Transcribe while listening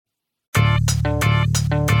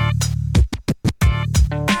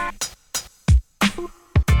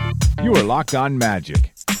You are Locked On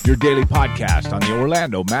Magic, your daily podcast on the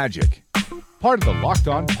Orlando Magic. Part of the Locked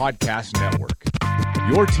On Podcast Network.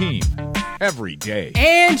 Your team every day.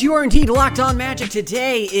 And you are indeed Locked On Magic.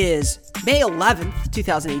 Today is May 11th,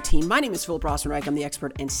 2018. My name is Philip Rosenreich. I'm the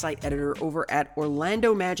expert and site editor over at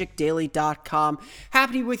OrlandoMagicDaily.com.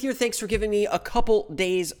 Happy to be with you. Thanks for giving me a couple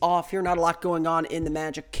days off here. Not a lot going on in the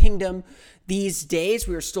Magic Kingdom these days.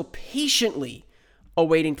 We are still patiently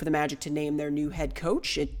awaiting for the Magic to name their new head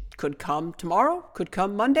coach. It could come tomorrow, could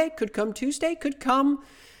come Monday, could come Tuesday, could come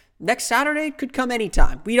next Saturday, could come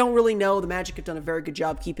anytime. We don't really know. The Magic have done a very good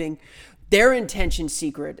job keeping their intention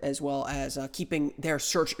secret, as well as keeping their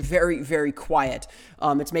search very, very quiet.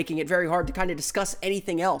 It's making it very hard to kind of discuss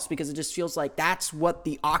anything else because it just feels like that's what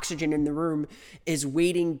the oxygen in the room is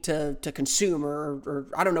waiting to consume, or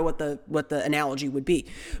I don't know what the analogy would be.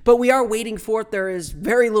 But we are waiting for it. There is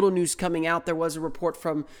very little news coming out. There was a report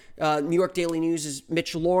from New York Daily News'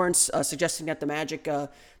 Mitch Lawrence suggesting that the Magic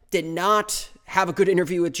did not have a good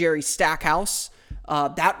interview with Jerry Stackhouse.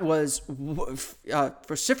 That was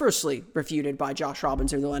vociferously refuted by Josh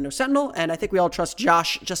Robbins of the Orlando Sentinel, and I think we all trust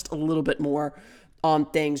Josh just a little bit more on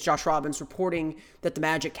things. Josh Robbins reporting that the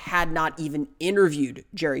Magic had not even interviewed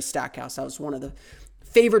Jerry Stackhouse. That was one of the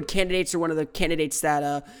favored candidates, or one of the candidates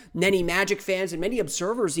that many Magic fans and many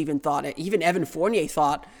observers even thought, even Evan Fournier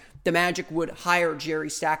thought, the Magic would hire Jerry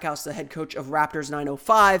Stackhouse, the head coach of Raptors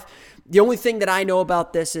 905. The only thing that I know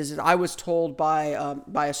about this is I was told by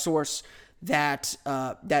a source that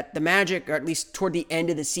the Magic, or at least toward the end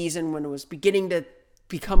of the season, when it was beginning to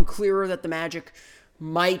become clearer that the Magic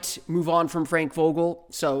might move on from Frank Vogel,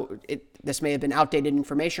 so this may have been outdated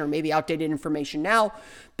information, or maybe outdated information now,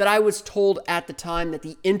 but I was told at the time that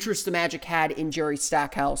the interest the Magic had in Jerry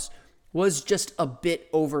Stackhouse was just a bit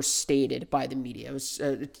overstated by the media. It was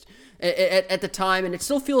at the time, and it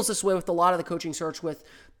still feels this way with a lot of the coaching search, with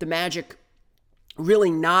the Magic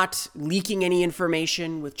really not leaking any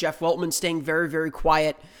information, with Jeff Weltman staying very, very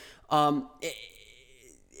quiet.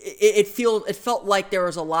 It felt like there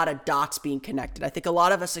was a lot of dots being connected. I think a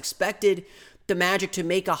lot of us expected the Magic to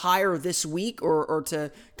make a hire this week, or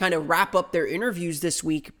to kind of wrap up their interviews this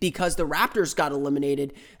week, because the Raptors got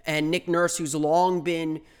eliminated, and Nick Nurse, who's long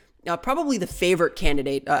been probably the favorite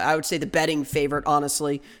candidate, I would say the betting favorite,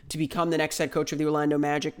 honestly, to become the next head coach of the Orlando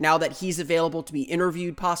Magic, now that he's available to be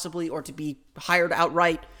interviewed possibly, or to be hired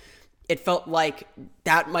outright, it felt like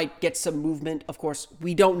that might get some movement. Of course,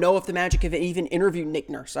 we don't know if the Magic have even interviewed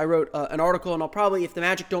Nick Nurse. I wrote an article, and I'll probably, if the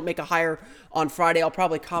Magic don't make a hire on Friday, I'll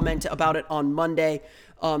probably comment about it on Monday.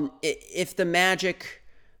 If the Magic...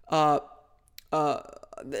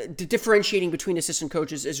 the differentiating between assistant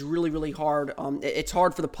coaches is really, really hard. It's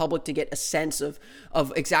hard for the public to get a sense of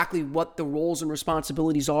exactly what the roles and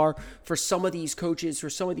responsibilities are for some of these coaches,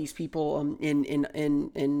 for some of these people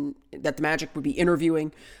in that the Magic would be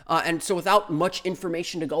interviewing. And so without much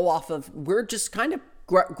information to go off of, we're just kind of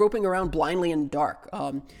groping around blindly in the dark.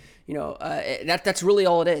 That's really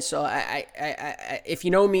all it is. So I if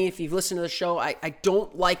you know me, if you've listened to the show, I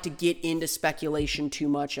don't like to get into speculation too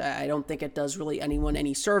much. I don't think it does really anyone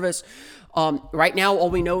any service. Right now, all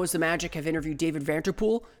we know is the Magic have interviewed David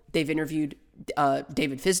Vanterpool, they've interviewed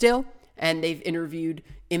David Fizdale, and they've interviewed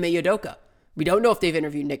Ime Udoka. We don't know if they've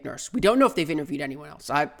interviewed Nick Nurse. We don't know if they've interviewed anyone else.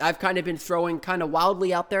 I've kind of been throwing kind of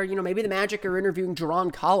wildly out there. Maybe the Magic are interviewing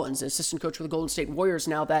Jerron Collins, the assistant coach for the Golden State Warriors,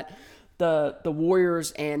 now that the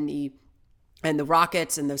Warriors and the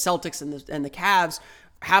Rockets and the Celtics and the Cavs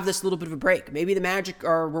have this little bit of a break. Maybe the Magic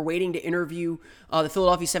were waiting to interview the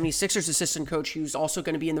Philadelphia 76ers assistant coach, who's also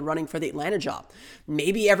going to be in the running for the Atlanta job.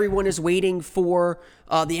 Maybe everyone is waiting for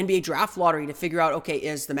the NBA draft lottery to figure out, okay,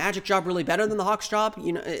 is the Magic job really better than the Hawks job?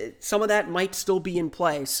 Some of that might still be in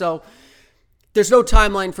play. So there's no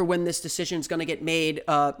timeline for when this decision is going to get made.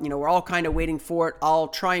 We're all kind of waiting for it. I'll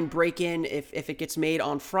try and break in if it gets made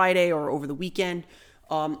on Friday or over the weekend,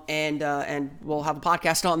 and we'll have a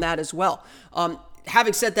podcast on that as well.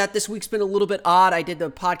 Having said that, this week's been a little bit odd. I did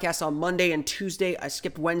the podcast on Monday and Tuesday. I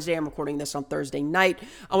skipped Wednesday. I'm recording this on Thursday night.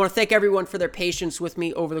 I want to thank everyone for their patience with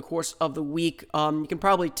me over the course of the week. You can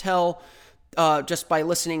probably tell just by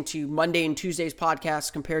listening to Monday and Tuesday's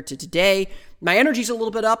podcast compared to today. My energy's a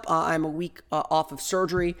little bit up. I'm a week off of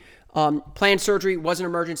surgery. Planned surgery, wasn't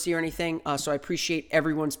an emergency or anything, so I appreciate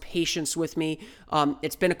everyone's patience with me.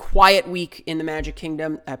 It's been a quiet week in the Magic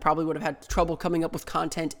Kingdom. I probably would have had trouble coming up with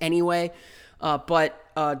content anyway, but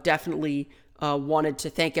definitely wanted to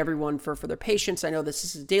thank everyone for their patience. I know this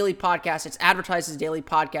is a daily podcast. It's advertised as a daily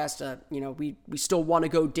podcast. We still want to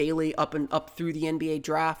go daily up through the NBA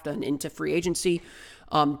draft and into free agency.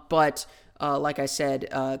 But like I said,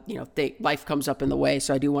 life comes up in the way.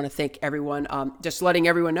 So I do want to thank everyone. Just letting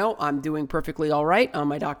everyone know I'm doing perfectly all right.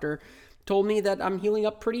 My doctor told me that I'm healing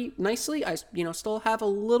up pretty nicely. I, still have a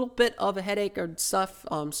little bit of a headache or stuff.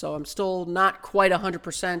 So I'm still not quite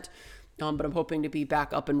 100%. But I'm hoping to be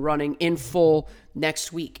back up and running in full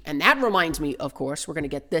next week. And that reminds me, of course, we're going to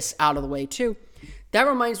get this out of the way too. That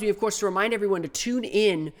reminds me, of course, to remind everyone to tune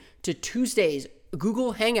in to Tuesday's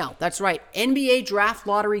Google Hangout. That's right, NBA Draft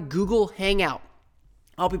Lottery Google Hangout.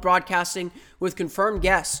 I'll be broadcasting with confirmed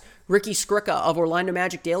guests Ricky Skricka of Orlando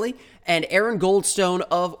Magic Daily and Aaron Goldstone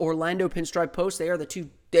of Orlando Pinstripe Post. They are the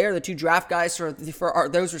two draft guys for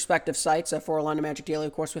those respective sites, for Orlando Magic Daily,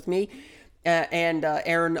 of course, with me. And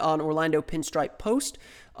Aaron on Orlando Pinstripe Post.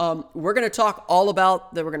 We're going to talk all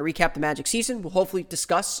about we're going to recap the Magic season. We'll hopefully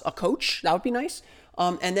discuss a coach. That would be nice.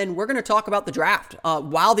 And then we're going to talk about the draft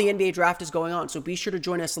while the NBA draft is going on. So be sure to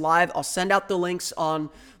join us live. I'll send out the links on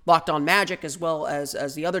Locked On Magic as well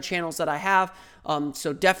as the other channels that I have.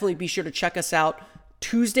 So definitely be sure to check us out.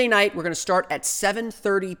 Tuesday night, we're going to start at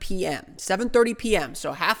 7:30 p.m. 7:30 p.m.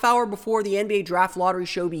 So half hour before the NBA Draft Lottery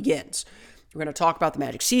show begins. We're going to talk about the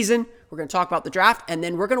Magic season. We're going to talk about the draft, and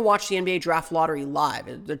then we're going to watch the NBA Draft Lottery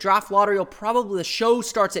live. The draft lottery the show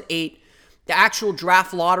starts at 8. The actual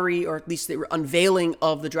draft lottery, or at least the unveiling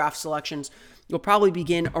of the draft selections, will probably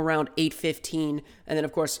begin around 8:15. And then,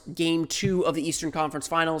 of course, Game 2 of the Eastern Conference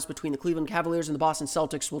Finals between the Cleveland Cavaliers and the Boston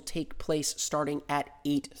Celtics will take place starting at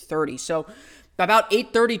 8:30. So about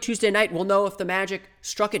 8:30 Tuesday night, we'll know if the Magic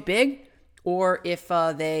struck it big or if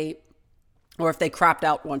they crapped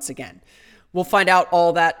out once again. We'll find out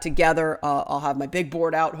all that together. I'll have my big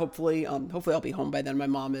board out, hopefully. Hopefully I'll be home by then. My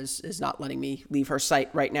mom is not letting me leave her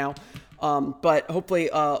site right now. But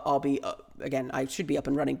hopefully I'll be, again, I should be up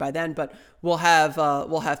and running by then. But we'll have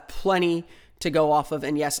plenty to go off of.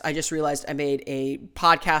 And yes, I just realized I made a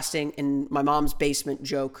podcasting in my mom's basement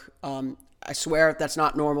joke. I swear that's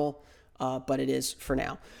not normal, but it is for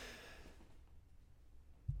now.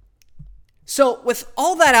 So with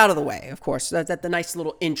all that out of the way, of course, that's the nice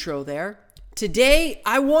little intro there. Today,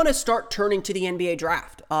 I want to start turning to the NBA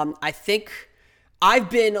draft. I think I've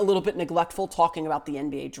been a little bit neglectful talking about the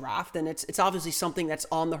NBA draft, and it's obviously something that's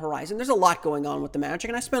on the horizon. There's a lot going on with the Magic,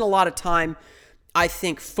 and I spent a lot of time, I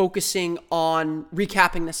think, focusing on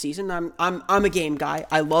recapping the season. I'm a game guy.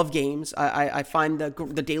 I love games. I find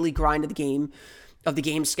the daily grind of the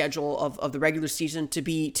game schedule of the regular season to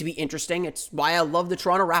be interesting. It's why I love the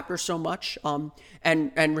Toronto Raptors so much,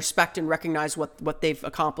 and respect and recognize what they've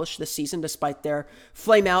accomplished this season despite their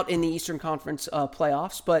flame out in the Eastern Conference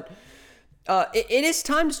playoffs. But it is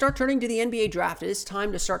time to start turning to the NBA draft. It is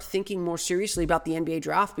time to start thinking more seriously about the NBA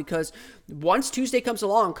draft, because once Tuesday comes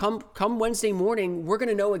along, come Wednesday morning, we're going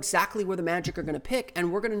to know exactly where the Magic are going to pick,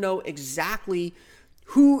 and we're going to know exactly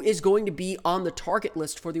who is going to be on the target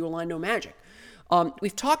list for the Orlando Magic.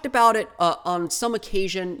 We've talked about it on some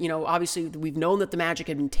occasion. Obviously we've known that the Magic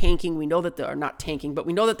had been tanking. We know that they're not tanking, but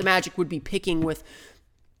we know that the Magic would be picking with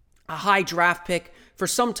a high draft pick for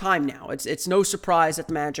some time now. It's no surprise that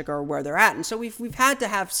the Magic are where they're at. And so we've had to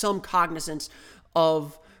have some cognizance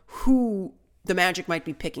of who the Magic might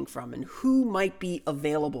be picking from and who might be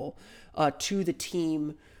available to the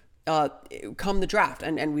team come the draft.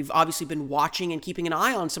 And we've obviously been watching and keeping an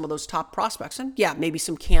eye on some of those top prospects. And yeah, maybe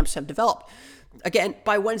some camps have developed. Again,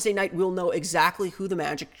 by Wednesday night, we'll know exactly who the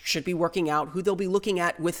Magic should be working out, who they'll be looking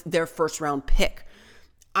at with their first round pick.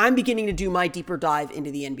 I'm beginning to do my deeper dive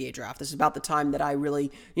into the NBA draft. This is about the time that I really,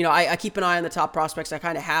 I keep an eye on the top prospects. I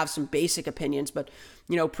kind of have some basic opinions, but,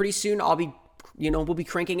 pretty soon we'll be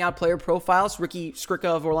cranking out player profiles. Ricky Skricka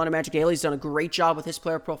of Orlando Magic Daily has done a great job with his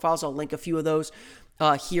player profiles. I'll link a few of those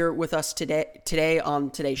here with us today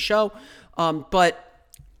on today's show. But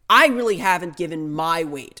I really haven't given my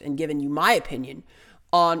weight and given you my opinion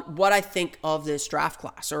on what I think of this draft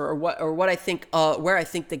class, or what I think, where I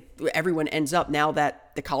think that everyone ends up now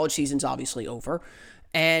that the college season's obviously over,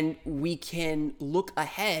 and we can look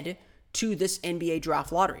ahead to this NBA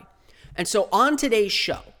draft lottery. And so on today's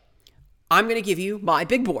show, I'm going to give you my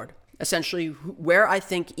big board, essentially where I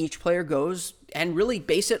think each player goes, and really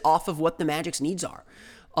base it off of what the Magic's needs are.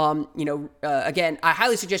 Again, I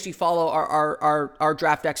highly suggest you follow our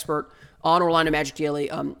draft expert on Orlando Magic Daily.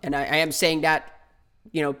 And I am saying that,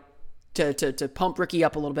 to pump Ricky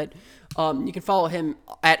up a little bit. You can follow him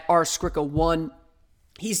at rskricka1.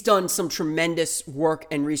 He's done some tremendous work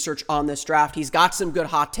and research on this draft. He's got some good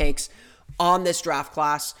hot takes on this draft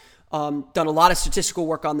class. Done a lot of statistical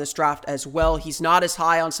work on this draft as well. He's not as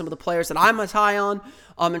high on some of the players that I'm as high on.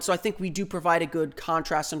 And so I think we do provide a good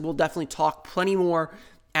contrast, and we'll definitely talk plenty more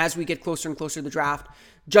as we get closer and closer to the draft.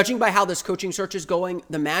 judging by how this coaching search is going,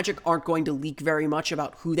 the Magic aren't going to leak very much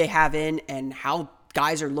about who they have in and how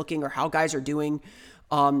guys are looking or how guys are doing.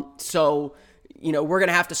 So, we're going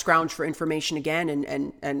to have to scrounge for information again.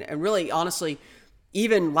 And really, honestly,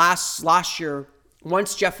 even last year,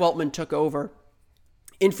 once Jeff Weltman took over,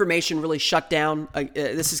 information really shut down.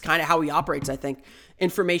 This is kind of how he operates, I think.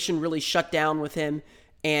 Information really shut down with him.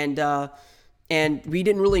 And we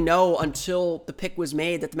didn't really know until the pick was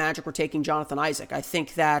made that the Magic were taking Jonathan Isaac. I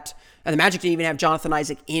think that the Magic didn't even have Jonathan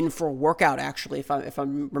Isaac in for a workout, actually, if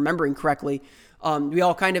I'm remembering correctly. We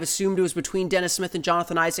all kind of assumed it was between Dennis Smith and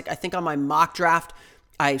Jonathan Isaac. I think on my mock draft,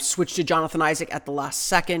 I switched to Jonathan Isaac at the last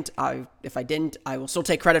second. If I didn't, I will still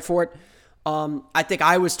take credit for it. I think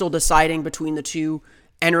I was still deciding between the two,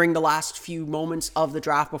 entering the last few moments of the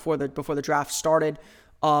draft before the draft started.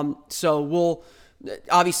 So we'll.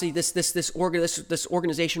 Obviously, this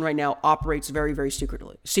organization right now operates very, very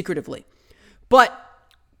secretively. But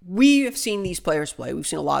we have seen these players play. We've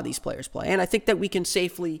seen a lot of these players play. And I think that we can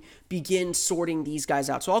safely begin sorting these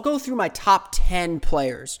guys out. So I'll go through my top 10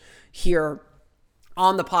 players here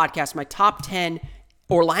on the podcast, my top 10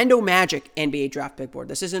 Orlando Magic NBA draft big board.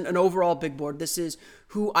 This isn't an overall big board. This is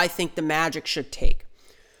who I think the Magic should take.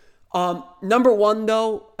 Number one,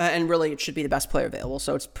 though, and really it should be the best player available,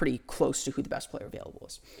 so it's pretty close to who the best player available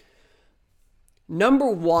is. Number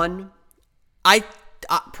one, I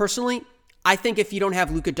personally think if you don't have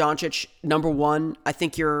Luka Doncic, number one, I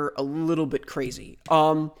think you're a little bit crazy.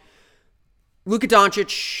 Luka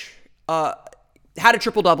Doncic had a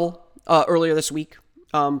triple-double earlier this week,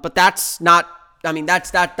 but that's not,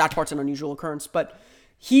 that part's an unusual occurrence, but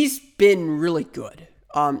he's been really good.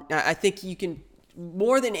 I think you can,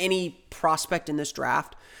 more than any prospect in this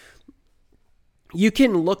draft, you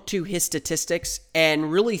can look to his statistics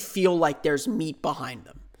and really feel like there's meat behind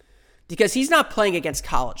them. Because he's not playing against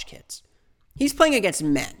college kids. He's playing against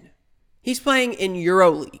men. He's playing in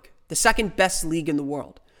EuroLeague, the second best league in the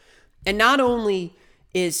world. And not only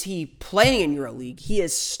is he playing in EuroLeague, he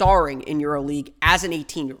is starring in EuroLeague as an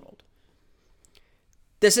 18-year-old.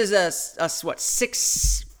 This is a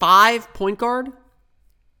 6'5" point guard?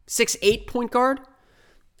 6'8" point guard,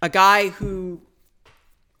 a guy who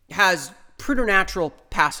has preternatural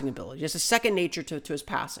passing ability, just a second nature to his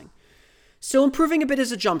passing. Still improving a bit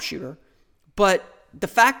as a jump shooter, but the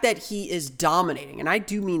fact that he is dominating, and I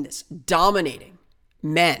do mean this, dominating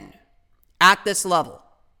men at this level,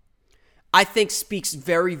 I think speaks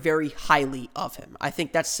very, very highly of him. I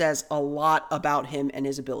think that says a lot about him and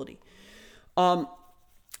his ability.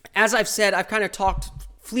 As I've said, I've kind of talked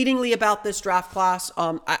fleetingly about this draft class.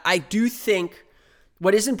 I do think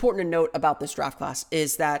what is important to note about this draft class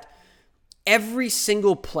is that every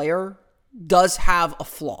single player does have a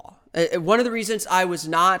flaw. One of the reasons I was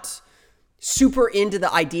not super into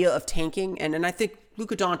the idea of tanking, and I think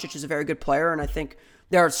Luka Doncic is a very good player, and I think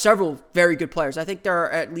there are several very good players. I think there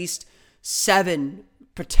are at least 7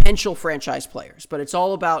 potential franchise players, but it's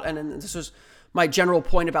all about, and this was my general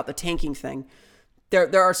point about the tanking thing,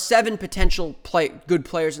 There are 7 potential good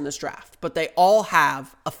players in this draft, but they all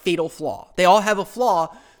have a fatal flaw. They all have a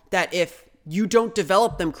flaw that if you don't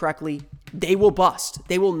develop them correctly, they will bust.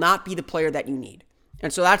 They will not be the player that you need.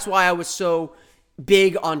 And so that's why I was so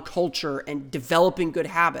big on culture and developing good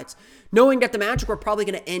habits, knowing that the Magic were probably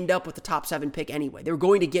going to end up with the top 7 pick anyway. They were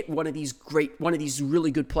going to get one of these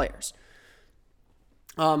really good players.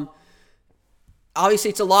 Obviously,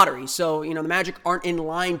 it's a lottery, so the Magic aren't in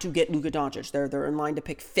line to get Luka Doncic. They're in line to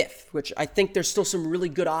pick 5th, which I think there's still some really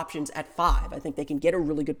good options at 5. I think they can get a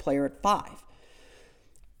really good player at 5.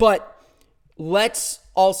 But let's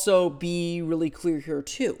also be really clear here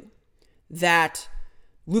too, that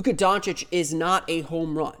Luka Doncic is not a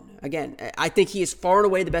home run. Again, I think he is far and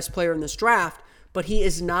away the best player in this draft, but he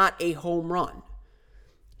is not a home run.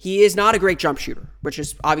 He is not a great jump shooter, which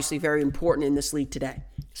is obviously very important in this league today,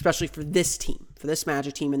 especially for this team, for this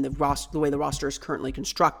Magic team and the way the roster is currently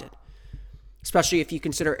constructed, especially if you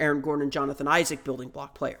consider Aaron Gordon and Jonathan Isaac building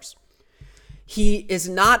block players. He is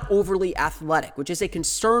not overly athletic, which is a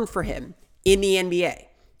concern for him in the NBA.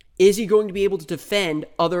 Is he going to be able to defend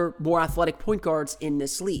other more athletic point guards in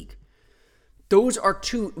this league? Those are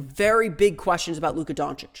 2 very big questions about Luka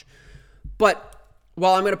Doncic. But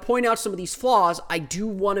while I'm going to point out some of these flaws, I do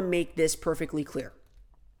want to make this perfectly clear.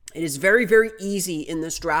 It is very, very easy in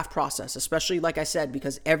this draft process, especially, like I said,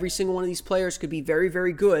 because every single one of these players could be very,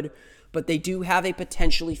 very good, but they do have a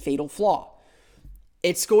potentially fatal flaw.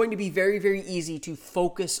 It's going to be very, very easy to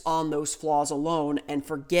focus on those flaws alone and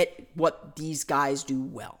forget what these guys do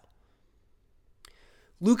well.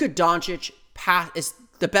 Luka Doncic is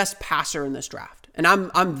the best passer in this draft, and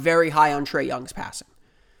I'm very high on Trae Young's passing.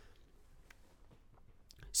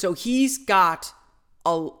 So I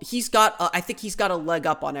think he's got a leg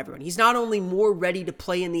up on everyone. He's not only more ready to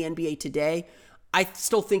play in the NBA today, I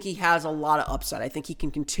still think he has a lot of upside. I think he can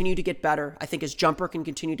continue to get better. I think his jumper can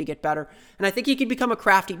continue to get better. And I think he can become a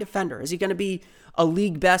crafty defender. Is he going to be a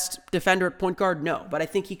league best defender at point guard? No. But I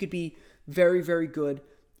think he could be very, very good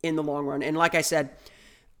in the long run. And like I said,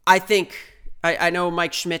 I know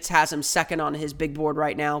Mike Schmitz has him second on his big board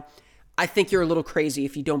right now. I think you're a little crazy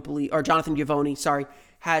if you don't believe, or Jonathan Givony,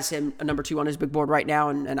 has him a number 2 on his big board right now.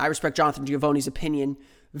 And I respect Jonathan Givony's opinion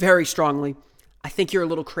very strongly. I think you're a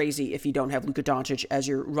little crazy if you don't have Luka Doncic as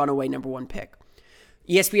your runaway number 1 pick.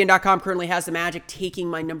 ESPN.com currently has the Magic taking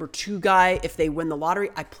my number 2 guy if they win the lottery.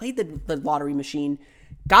 I played the lottery machine,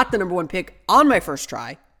 got the number 1 pick on my first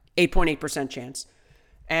try, 8.8% chance,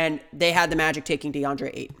 and they had the Magic taking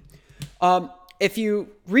DeAndre Ayton. If you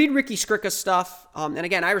read Ricky Skrika's stuff, and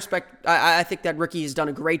again, I think that Ricky has done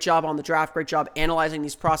a great job on the draft, great job analyzing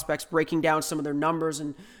these prospects, breaking down some of their numbers,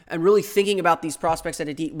 and really thinking about these prospects at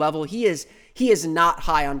a deep level. He is not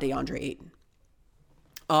high on DeAndre Ayton.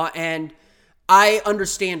 And I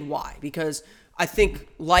understand why, because I think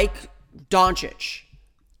like Doncic,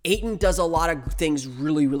 Ayton does a lot of things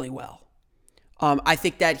really, really well. I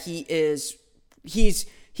think that he's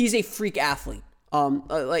a freak athlete.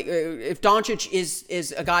 If Doncic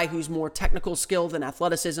is a guy who's more technical skill than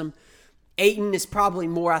athleticism, Ayton is probably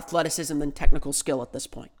more athleticism than technical skill at this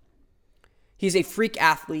point. He's a freak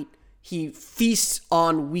athlete. He feasts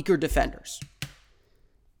on weaker defenders.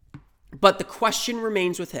 But the question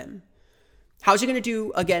remains with him, how's he going to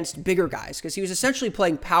do against bigger guys? Because he was essentially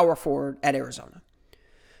playing power forward at Arizona.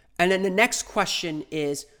 And then the next question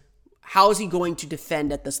is, how is he going to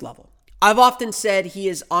defend at this level? I've often said he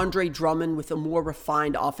is Andre Drummond with a more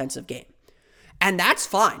refined offensive game. And that's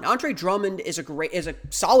fine. Andre Drummond is a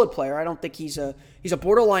solid player. I don't think he's a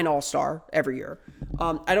borderline all-star every year.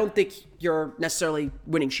 I don't think you're necessarily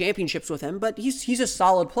winning championships with him, but he's a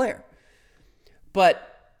solid player.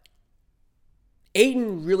 But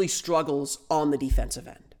Ayton really struggles on the defensive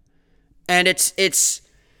end. And it's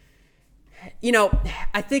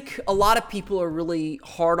I think a lot of people are really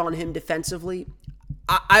hard on him defensively.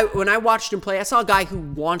 When I watched him play, I saw a guy who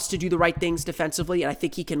wants to do the right things defensively, and I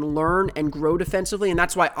think he can learn and grow defensively, and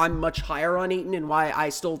that's why I'm much higher on Ayton and why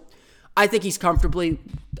I think he's comfortably,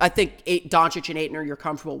 I think Doncic and Ayton are your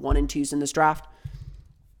comfortable 1 and 2s in this draft.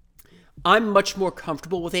 I'm much more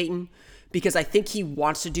comfortable with Ayton because I think he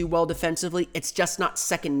wants to do well defensively. It's just not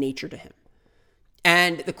second nature to him.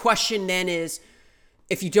 And the question then is,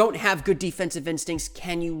 if you don't have good defensive instincts,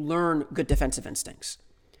 can you learn good defensive instincts?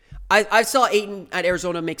 I saw Ayton at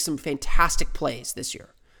Arizona make some fantastic plays this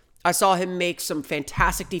year. I saw him make some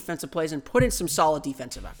fantastic defensive plays and put in some solid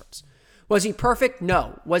defensive efforts. Was he perfect?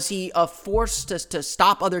 No. Was he a force to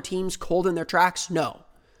stop other teams cold in their tracks? No.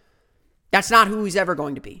 That's not who he's ever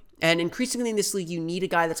going to be. And increasingly in this league, you need a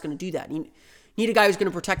guy that's going to do that. You need a guy who's going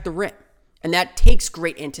to protect the rim. And that takes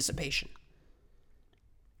great anticipation.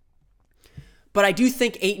 But I do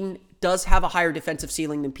think Ayton does have a higher defensive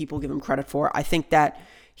ceiling than people give him credit for. I think that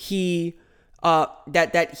he wants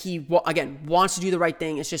to do the right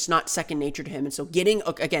thing. It's just not second nature to him. And so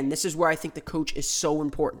this is where I think the coach is so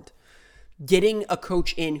important. Getting a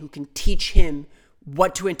coach in who can teach him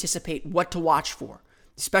what to anticipate, what to watch for,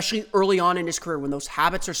 especially early on in his career when those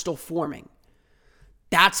habits are still forming.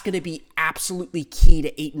 That's going to be absolutely key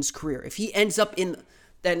to Ayton's career. If he ends up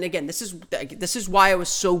then again, this is why I was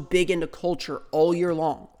so big into culture all year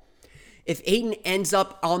long. If Ayton ends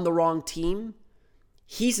up on the wrong team,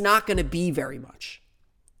 he's not going to be very much.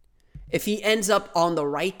 If he ends up on the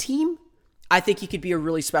right team, I think he could be a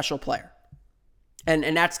really special player. And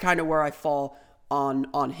that's kind of where I fall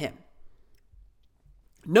on him.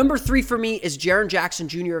 Number 3 for me is Jaren Jackson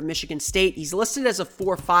Jr. of Michigan State. He's listed as a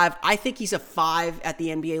 4-5. I think he's a 5 at the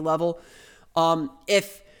NBA level. Mohamed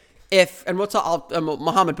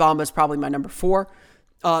Bamba is probably my number 4.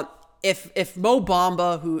 If Mo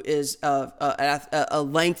Bamba, who is a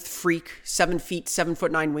length freak, 7 feet,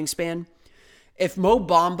 7'9" wingspan, if Mo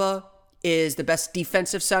Bamba is the best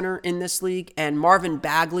defensive center in this league, and Marvin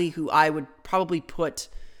Bagley, who I would probably put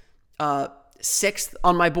 6th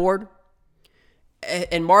on my board,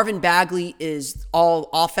 and Marvin Bagley is all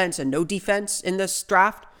offense and no defense in this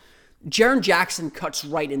draft, Jaren Jackson cuts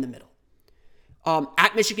right in the middle.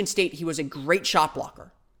 At Michigan State, he was a great shot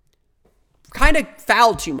blocker. Kind of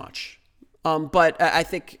fouled too much. But I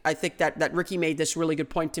think that Ricky made this really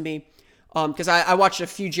good point to me. Because I watched a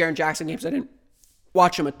few Jaren Jackson games. I didn't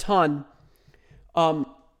watch him a ton.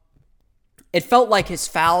 It felt like his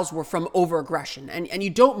fouls were from over-aggression. And you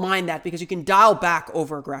don't mind that because you can dial back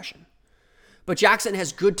over-aggression. But Jackson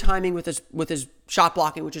has good timing with his shot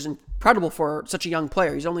blocking, which is incredible for such a young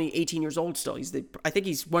player. He's only 18 years old still. I think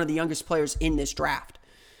he's one of the youngest players in this draft.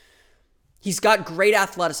 He's got great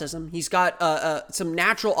athleticism. He's got some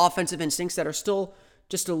natural offensive instincts that are still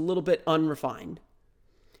just a little bit unrefined.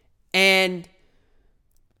 And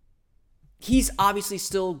he's obviously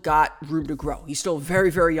still got room to grow. He's still a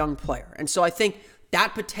very, very young player. And so I think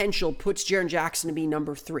that potential puts Jaren Jackson to be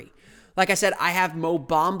number 3. Like I said, I have Mo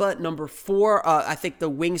Bamba number 4. I think the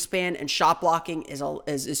wingspan and shot blocking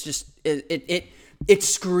is just it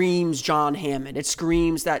screams John Hammond. It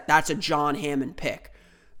screams that's a John Hammond pick.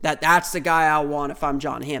 That's the guy I want if I'm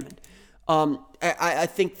John Hammond. I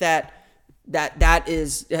think that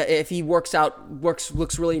is, if he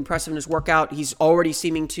looks really impressive in his workout. He's already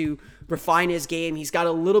seeming to refine his game. He's got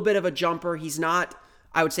a little bit of a jumper. He's not,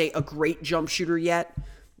 I would say, a great jump shooter yet,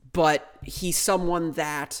 but he's someone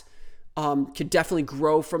that could definitely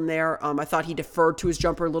grow from there. I thought he deferred to his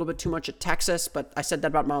jumper a little bit too much at Texas, but I said that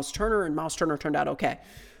about Miles Turner, and Miles Turner turned out okay.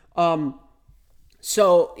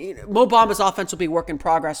 So Mo Bamba's offense will be a work in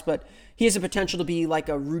progress, but he has a potential to be like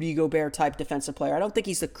a Rudy Gobert type defensive player. I don't think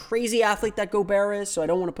he's the crazy athlete that Gobert is, so I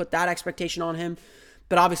don't want to put that expectation on him.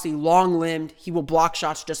 But obviously long-limbed, he will block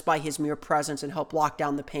shots just by his mere presence and help lock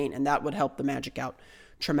down the paint, and that would help the Magic out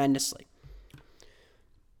tremendously.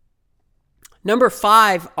 Number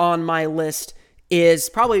 5 on my list is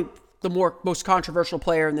probably the most controversial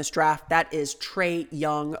player in this draft. That is Trae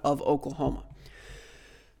Young of Oklahoma.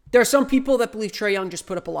 There are some people that believe Trae Young just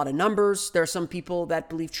put up a lot of numbers. There are some people that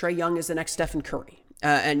believe Trae Young is the next Stephen Curry.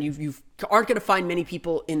 And you aren't going to find many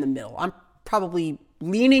people in the middle. I'm probably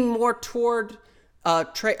leaning more toward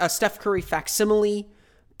Steph Curry facsimile,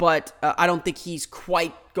 but I don't think he's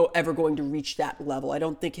quite ever going to reach that level. I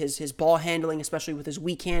don't think his ball handling, especially with his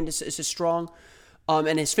weak hand, is as strong.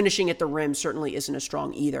 And his finishing at the rim certainly isn't as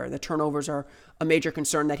strong either. The turnovers are a major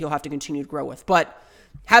concern that he'll have to continue to grow with. But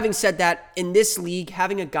having said that, in this league,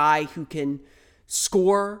 having a guy who can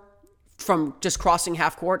score from just crossing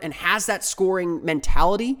half court and has that scoring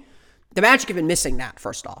mentality, the Magic have been missing that,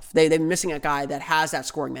 first off. They've been missing a guy that has that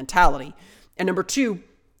scoring mentality. And number 2,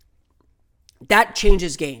 that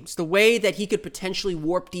changes games. The way that he could potentially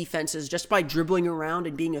warp defenses just by dribbling around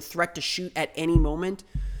and being a threat to shoot at any moment,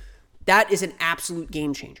 that is an absolute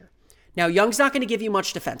game changer. Now, Young's not going to give you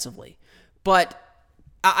much defensively, but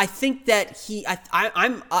I think that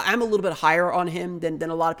I'm a little bit higher on him than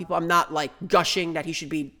a lot of people. I'm not like gushing that he should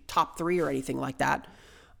be top 3 or anything like that.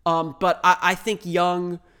 But I think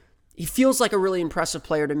Young, he feels like a really impressive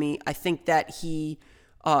player to me. I think that he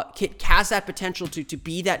has that potential to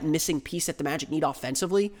be that missing piece that the Magic need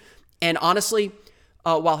offensively. And honestly,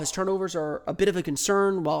 while his turnovers are a bit of a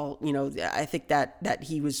concern, I think that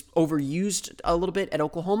he was overused a little bit at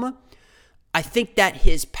Oklahoma, I think that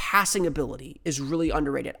his passing ability is really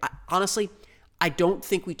underrated. Honestly, I don't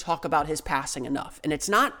think we talk about his passing enough. And it's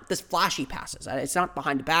not this flashy passes. It's not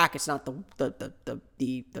behind the back. It's not the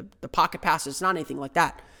pocket passes. It's not anything like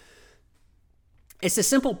that. It's the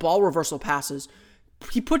simple ball reversal passes.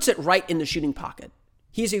 He puts it right in the shooting pocket.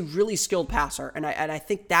 He's a really skilled passer, and I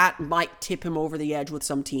think that might tip him over the edge with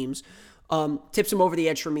some teams. Tips him over the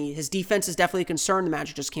edge for me. His defense is definitely a concern. The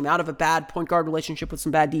Magic just came out of a bad point guard relationship with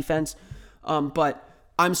some bad defense. But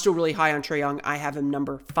I'm still really high on Trae Young. I have him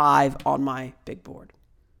number 5 on my big board.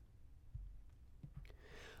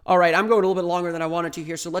 All right, I'm going a little bit longer than I wanted to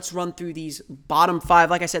here, so let's run through these bottom 5.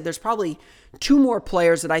 Like I said, there's probably 2 more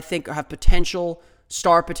players that I think have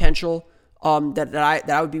star potential, that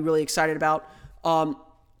I would be really excited about.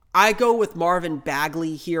 I go with Marvin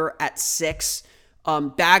Bagley here at 6.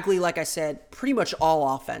 Bagley, like I said, pretty much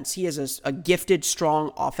all offense. He is a gifted,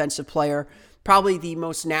 strong offensive player. Probably the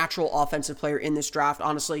most natural offensive player in this draft,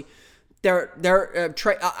 honestly.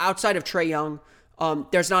 Outside of Trae Young,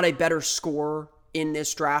 there's not a better scorer in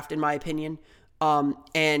this draft, in my opinion.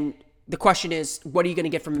 And the question is, what are you going to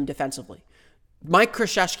get from him defensively? Mike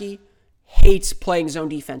Krzyzewski hates playing zone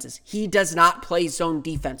defenses. He does not play zone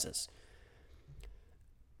defenses.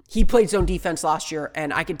 He played zone defense last year,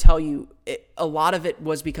 and I can tell you a lot of it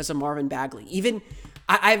was because of Marvin Bagley.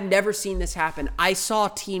 I've never seen this happen. I saw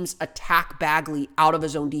teams attack Bagley out of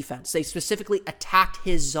his own defense. They specifically attacked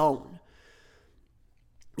his zone.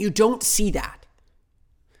 You don't see that.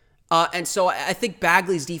 And so I think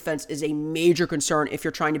Bagley's defense is a major concern if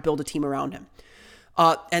you're trying to build a team around him.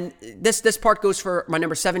 And this part goes for my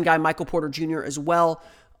number 7 guy, Michael Porter Jr. as well.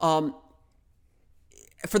 For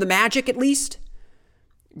the Magic, at least,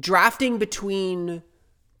 drafting between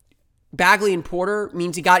Bagley and Porter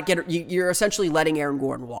means you're essentially letting Aaron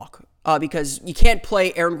Gordon walk, because you can't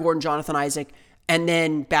play Aaron Gordon, Jonathan Isaac, and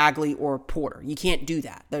then Bagley or Porter. You can't do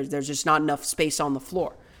that. There's just not enough space on the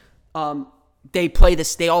floor.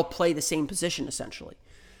 They all play the same position essentially.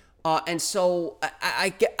 And so I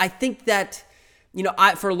think that,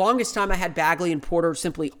 for the longest time I had Bagley and Porter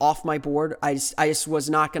simply off my board. I just was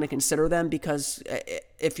not going to consider them because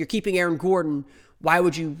if you're keeping Aaron Gordon, why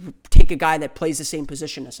would you take a guy that plays the same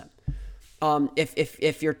position as him?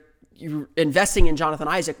 If you're investing in Jonathan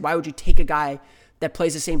Isaac, why would you take a guy that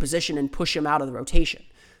plays the same position and push him out of the rotation?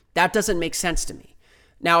 That doesn't make sense to me.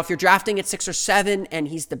 Now, if you're drafting at 6 or 7 and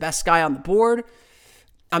he's the best guy on the board,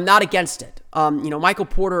 I'm not against it. Michael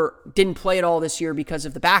Porter didn't play at all this year because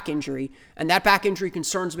of the back injury, and that back injury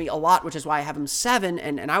concerns me a lot, which is why I have him 7,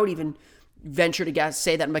 and I would even venture to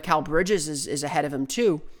say that Mikal Bridges is ahead of him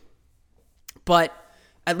too. But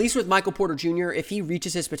at least with Michael Porter Jr., if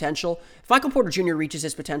Michael Porter Jr. reaches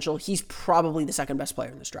his potential, he's probably the second best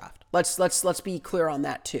player in this draft. Let's be clear on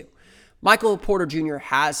that too. Michael Porter Jr.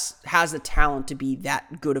 has the talent to be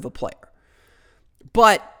that good of a player.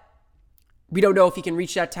 But we don't know if he can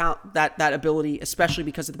reach that talent, that ability, especially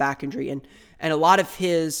because of the back injury. And a lot of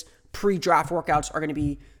his pre-draft workouts are going to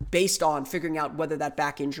be based on figuring out whether that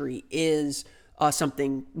back injury is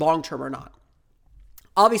something long-term or not.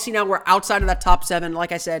 Obviously, now we're outside of that top 7.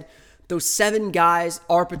 Like I said, those 7 guys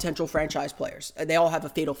are potential franchise players. They all have a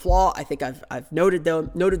fatal flaw. I think I've noted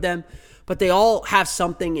them, but they all have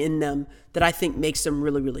something in them that I think makes them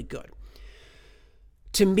really, really good.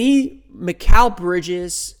 To me, Mikal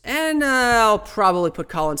Bridges, and I'll probably put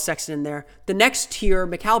Colin Sexton in there. The next tier,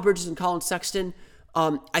 Mikal Bridges and Colin Sexton,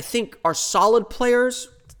 I think are solid players.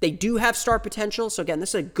 They do have star potential. So again, this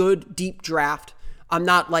is a good, deep draft. I'm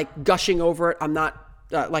not gushing over it. I'm not,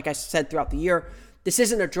 like I said throughout the year, this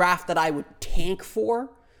isn't a draft that I would tank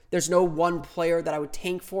for. There's no one player that I would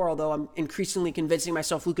tank for, although I'm increasingly convincing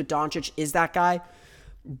myself Luka Doncic is that guy.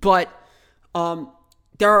 But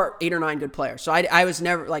there are 8 or 9 good players. So I was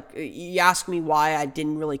never, you ask me why I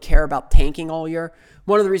didn't really care about tanking all year.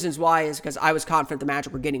 One of the reasons why is because I was confident the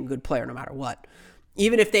Magic were getting a good player no matter what.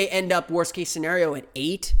 Even if they end up, worst case scenario, at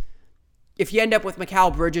 8, if you end up with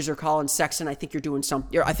Mikal Bridges or Colin Sexton, I think you're doing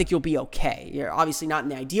something. I think you'll be okay. You're obviously not in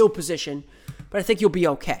the ideal position, but I think you'll be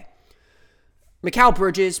okay. Mikal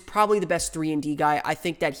Bridges, probably the best 3-and-D guy. I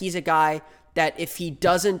think that he's a guy that if he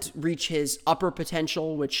doesn't reach his upper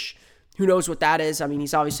potential, which who knows what that is. I mean,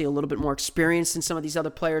 he's obviously a little bit more experienced than some of these other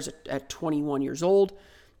players at 21 years old,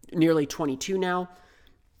 nearly 22 now.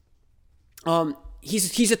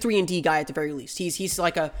 He's a 3-and-D guy at the very least. He's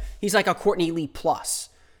like a Courtney Lee plus.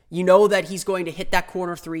 You know that he's going to hit that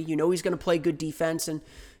corner 3. You know he's going to play good defense. And,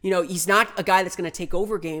 he's not a guy that's going to take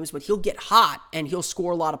over games, but he'll get hot and he'll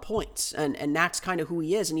score a lot of points. And that's kind of who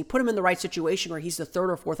he is. And you put him in the right situation where he's the 3rd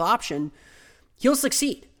or 4th option, he'll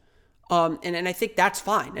succeed. And I think that's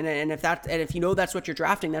fine. And if that's what you're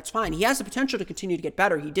drafting, that's fine. He has the potential to continue to get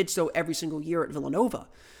better. He did so every single year at Villanova.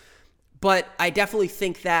 But I definitely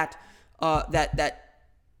think that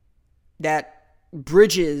that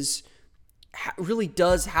Bridges really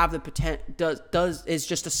does have the potential, is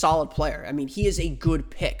just a solid player. I mean, he is a good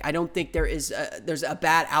pick. I don't think there's a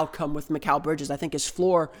bad outcome with Mikal Bridges. I think his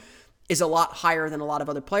floor is a lot higher than a lot of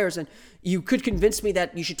other players. And you could convince me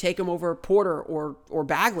that you should take him over Porter or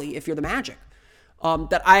Bagley if you're the Magic.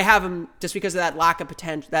 That I have him just because of that lack of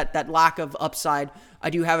potential, that lack of upside. I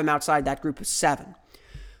do have him outside that group of 7.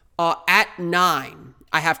 At 9,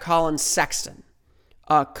 I have Colin Sexton.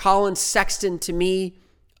 Colin Sexton to me,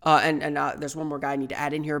 and there's one more guy I need to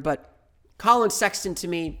add in here, but Colin Sexton to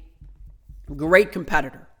me, great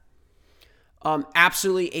competitor.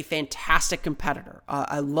 Absolutely a fantastic competitor.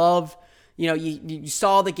 I love, you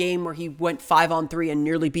saw the game where he went 5-on-3 and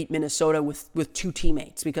nearly beat Minnesota with 2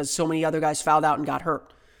 teammates because so many other guys fouled out and got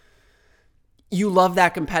hurt. You love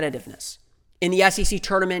that competitiveness. In the SEC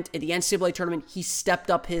tournament, in the NCAA tournament, he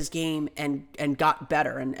stepped up his game and got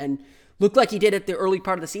better and looked like he did at the early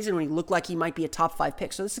part of the season when he looked like he might be a top 5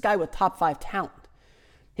 pick. So this is a guy with top 5 talent.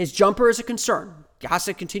 His jumper is a concern. He has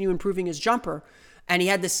to continue improving his jumper. And he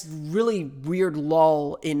had this really weird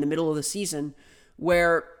lull in the middle of the season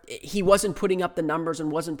where he wasn't putting up the numbers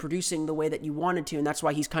and wasn't producing the way that you wanted to. And that's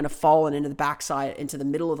why he's kind of fallen into the backside, into the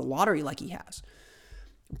middle of the lottery like he has.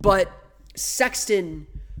 But Sexton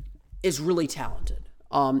is really talented.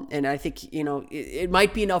 And I think, it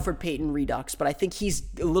might be an Elfrid Payton redux, but I think he's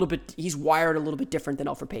wired a little bit different than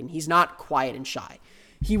Elfrid Payton. He's not quiet and shy.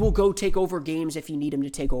 He will go take over games if you need him to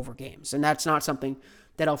take over games. And that's not something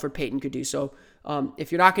that Elfrid Payton could do. So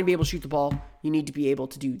if you're not going to be able to shoot the ball, you need to be able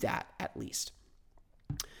to do that at least.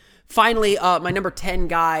 Finally, my number 10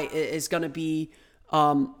 guy is going to be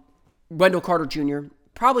Wendell Carter Jr.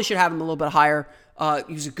 Probably should have him a little bit higher.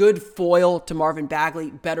 He was a good foil to Marvin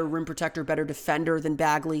Bagley, better rim protector, better defender than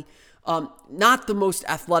Bagley. Not the most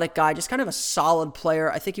athletic guy, just kind of a solid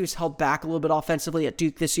player. I think he was held back a little bit offensively at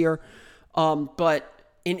Duke this year. But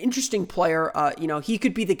an interesting player. He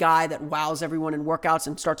could be the guy that wows everyone in workouts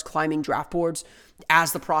and starts climbing draft boards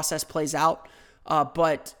as the process plays out.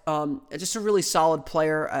 But just a really solid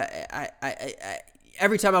player.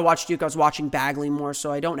 Every time I watch Duke, I was watching Bagley more,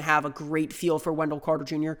 so I don't have a great feel for Wendell Carter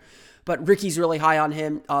Jr., but Ricky's really high on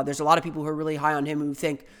him. There's a lot of people who are really high on him who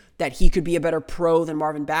think that he could be a better pro than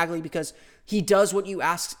Marvin Bagley because he does what you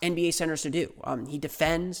ask NBA centers to do. He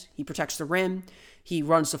defends, he protects the rim, he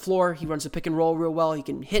runs the floor, he runs the pick and roll real well. He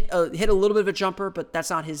can hit a little bit of a jumper, but that's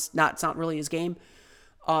not really his game.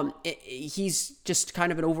 He's just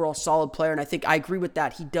kind of an overall solid player, and I think I agree with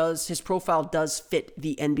that. His profile does fit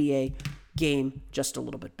the NBA game just a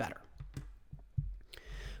little bit better.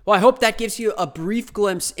 Well, I hope that gives you a brief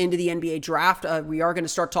glimpse into the NBA draft. We are going to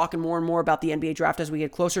start talking more and more about the NBA draft as we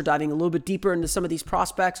get closer, diving a little bit deeper into some of these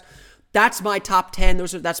prospects. That's my top 10.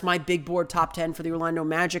 That's my big board top 10 for the Orlando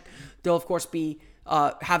Magic. They'll, of course,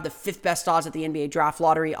 have the fifth best odds at the NBA draft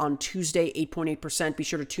lottery on Tuesday, 8.8%. Be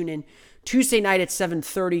sure to tune in Tuesday night at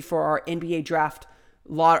 7:30 for our NBA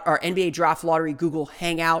draft lottery Google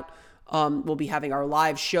Hangout. We'll be having our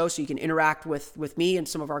live show so you can interact with me and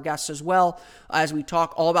some of our guests as well as we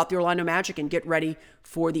talk all about the Orlando Magic and get ready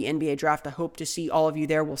for the NBA draft. I hope to see all of you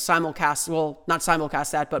there. We'll not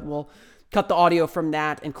simulcast that, but we'll cut the audio from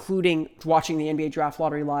that, including watching the NBA draft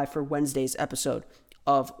lottery live for Wednesday's episode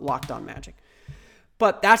of Locked On Magic.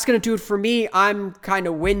 But that's going to do it for me. I'm kind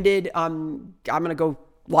of winded. I'm going to go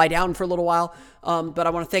lie down for a little while. But I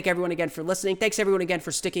want to thank everyone again for listening. Thanks everyone again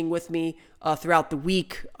for sticking with me throughout the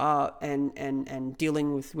week and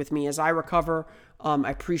dealing with me as I recover. I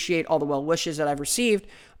appreciate all the well wishes that I've received.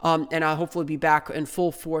 And I'll hopefully be back in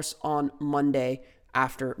full force on Monday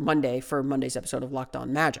for Monday's episode of Locked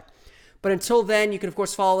On Magic. But until then, you can, of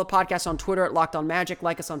course, follow the podcast on Twitter at Locked On Magic,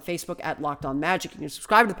 like us on Facebook at Locked On Magic. You can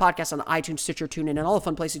subscribe to the podcast on iTunes, Stitcher, TuneIn, and all the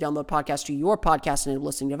fun places to download podcasts to your podcast-enabled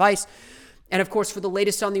listening device. And, of course, for the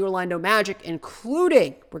latest on the Orlando Magic,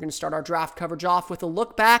 including, we're going to start our draft coverage off with a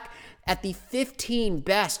look back at the 15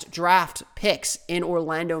 best draft picks in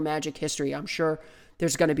Orlando Magic history. I'm sure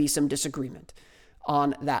there's going to be some disagreement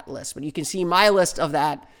on that list, but you can see my list of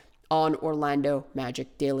that on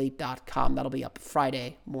OrlandoMagicDaily.com. That'll be up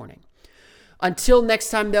Friday morning. Until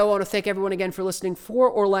next time, though, I want to thank everyone again for listening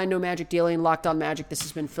for Orlando Magic Daily and Locked On Magic. This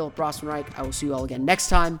has been Philip Rossman-Reich. I will see you all again next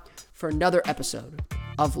time for another episode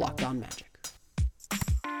of Locked On Magic.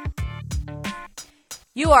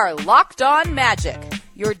 You are Locked On Magic,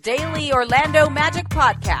 your daily Orlando Magic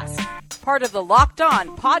podcast, part of the Locked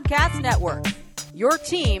On Podcast Network, your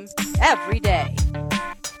team every day.